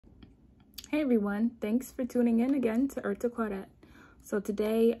Hey everyone, thanks for tuning in again to Earth to Claudette. So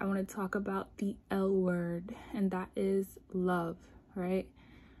today I want to talk about the L word, and that is love, right?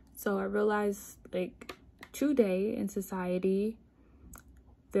 So I realized like today in society,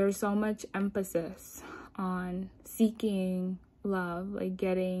 there's so much emphasis on seeking love, like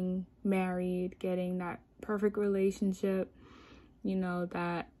getting married, getting that perfect relationship,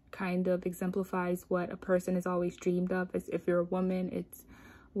 that kind of exemplifies what a person has always dreamed of. As if you're a woman, it's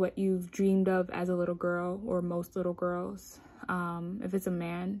what you've dreamed of as a little girl, or most little girls. If it's a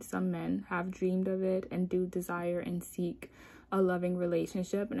man, some men have dreamed of it and do desire and seek a loving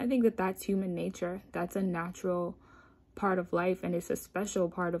relationship. And I think that that's human nature. That's a natural part of life, and it's a special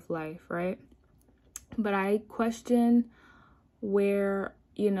part of life, right? But I question where,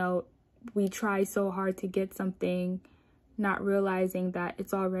 we try so hard to get something, not realizing that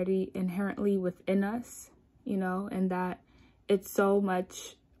it's already inherently within us, and that it's so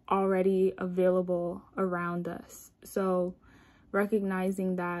much already available around us. So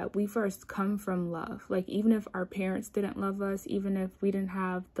recognizing that we first come from love, like even if our parents didn't love us, even if we didn't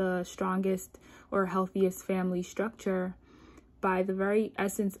have the strongest or healthiest family structure, by the very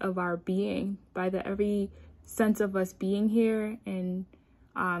essence of our being, by the every sense of us being here and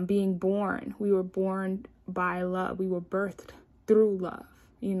being born, we were born by love. We were birthed through love,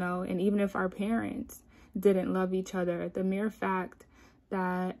 and even if our parents didn't love each other, the mere fact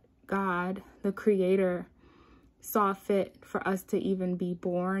that God, the creator, saw fit for us to even be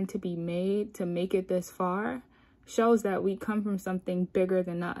born, to be made, to make it this far, shows that we come from something bigger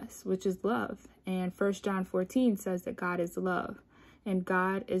than us, which is love. And 1 John 14 says that God is love, and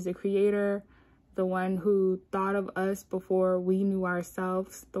God is the creator, the one who thought of us before we knew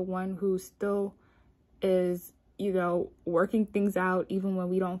ourselves, the one who still is, working things out even when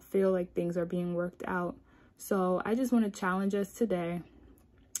we don't feel like things are being worked out. So I just want to challenge us today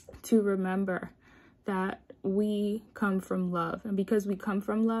to remember that we come from love. And because we come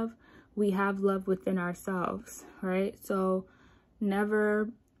from love, we have love within ourselves, right? So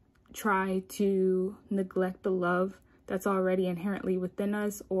never try to neglect the love that's already inherently within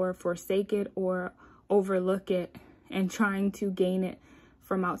us, or forsake it or overlook it and trying to gain it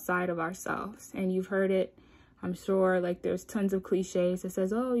from outside of ourselves. And you've heard it, I'm sure, like there's tons of cliches that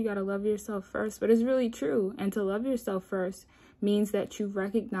says, oh, you got to love yourself first, but it's really true. And to love yourself first means that you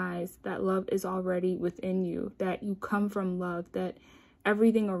recognize that love is already within you, that you come from love, that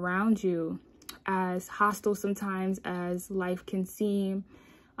everything around you, as hostile sometimes as life can seem,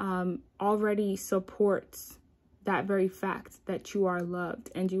 already supports that very fact that you are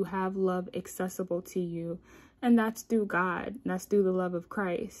loved and you have love accessible to you. And that's through God. That's through the love of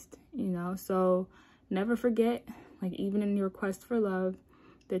Christ, So never forget, like even in your quest for love,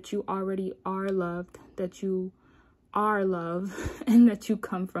 that you already are loved, that you are love, and that you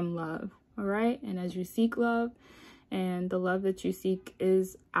come from love. All right. And as you seek love, and the love that you seek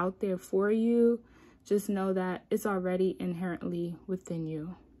is out there for you, just know that it's already inherently within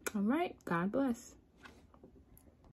you. All right. God bless.